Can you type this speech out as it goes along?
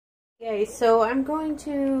Okay, so I'm going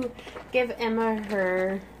to give Emma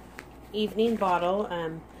her evening bottle. We're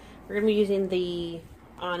going to be using the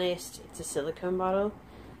Honest, it's a silicone bottle.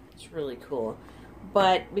 It's really cool.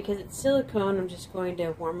 But because it's silicone, I'm just going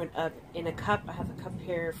to warm it up in a cup. I have a cup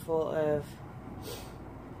here full of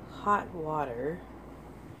hot water.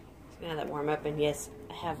 Just going to let that warm up. And yes,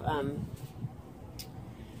 I have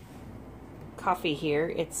coffee here.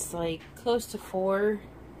 It's like close to 4.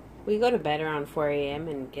 We go to bed around 4 a.m.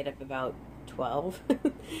 and get up about 12.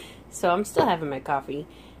 So I'm still having my coffee.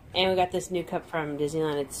 And we got this new cup from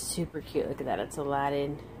Disneyland. It's super cute. Look at that. It's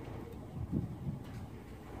Aladdin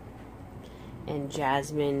and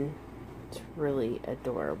Jasmine. It's really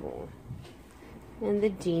adorable. And the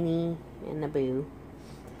genie and the boo.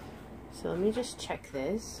 So let me just check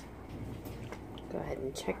this. Go ahead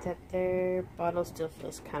and check that there. Bottle still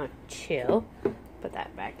feels kind of chill. Put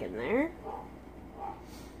that back in there.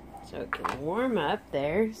 So it can warm up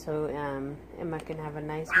there. So Emma can have a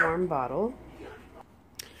nice warm bottle.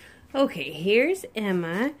 Okay, here's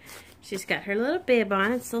Emma. She's got her little bib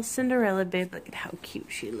on. It's a little Cinderella bib. Look at how cute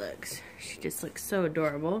she looks. She just looks so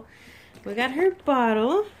adorable. We got her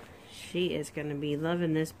bottle. She is going to be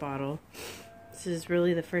loving this bottle. This is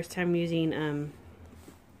really the first time using,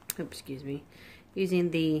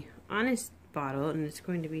 using the Honest bottle, and it's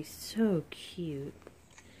going to be so cute.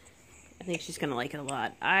 I think she's going to like it a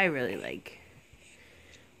lot. I really like,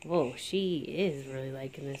 whoa, she is really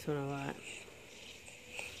liking this one a lot.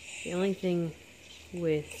 The only thing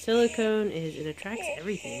with silicone is it attracts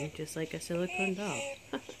everything, just like a silicone doll.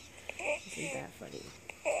 Isn't that funny?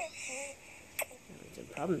 Some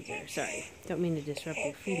problems there. Sorry. Don't mean to disrupt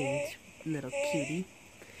your feedings, little cutie.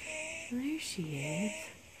 There she is.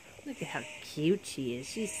 Look at how cute she is.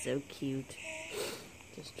 She's so cute.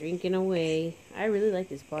 Just drinking away. I really like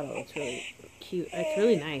this bottle. It's really cute. It's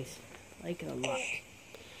really nice. I like it a lot.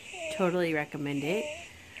 Totally recommend it.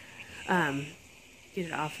 Get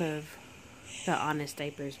it off of the Honest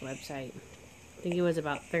Diapers website. I think it was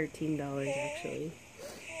about $13 actually.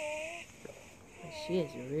 She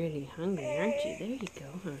is really hungry, aren't you? There you go,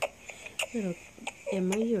 huh? Little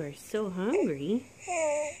Emma, you are so hungry.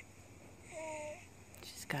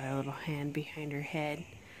 She's got her little hand behind her head.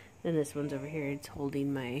 Then this one's over here. It's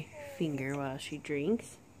holding my finger while she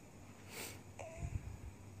drinks.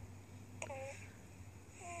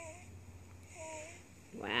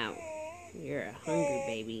 Wow. You're a hungry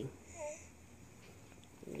baby.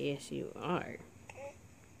 Yes, you are.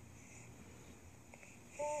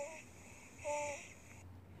 There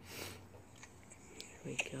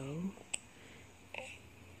we go.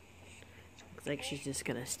 Looks like she's just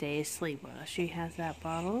gonna stay asleep while she has that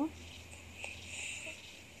bottle.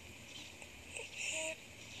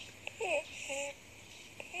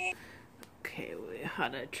 Okay, we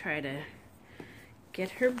ought to try to get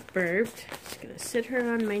her burped. Just gonna sit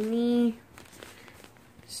her on my knee.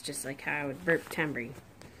 It's just like how I would burp Tambry.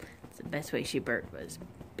 It's the best way she burped was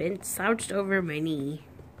bent, slouched over my knee.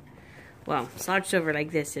 Well, slouched over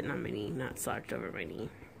like this, sitting on my knee, not slouched over my knee.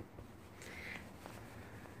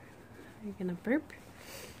 Are you gonna burp?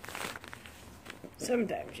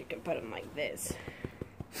 Sometimes you can put them like this.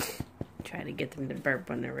 Try to get them to burp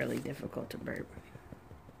when they're really difficult to burp.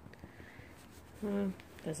 Well,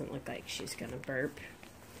 doesn't look like she's gonna burp.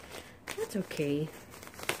 That's okay.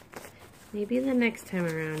 Maybe the next time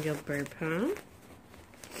around you'll burp, huh?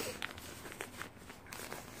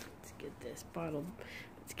 Let's get this bottle.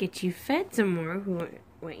 Let's get you fed some more. We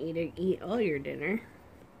want you to eat all your dinner.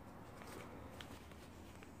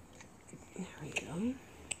 There we go.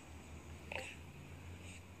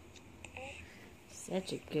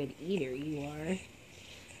 Such a good eater you are.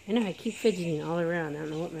 I know I keep fidgeting all around. I don't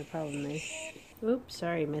know what my problem is. Oops,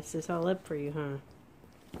 sorry, messed this all up for you, huh?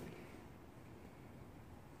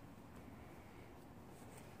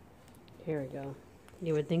 Here we go.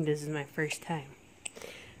 You would think this is my first time.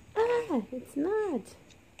 Ah, it's not.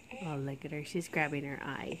 Oh, look at her. She's grabbing her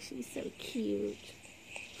eye. She's so cute.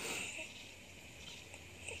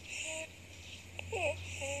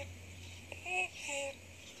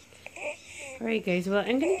 Alright guys, well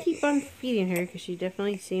I'm going to keep on feeding her because she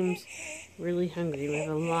definitely seems really hungry. We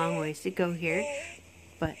have a long ways to go here.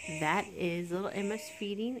 But that is little Emma's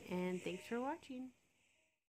feeding, and thanks for watching.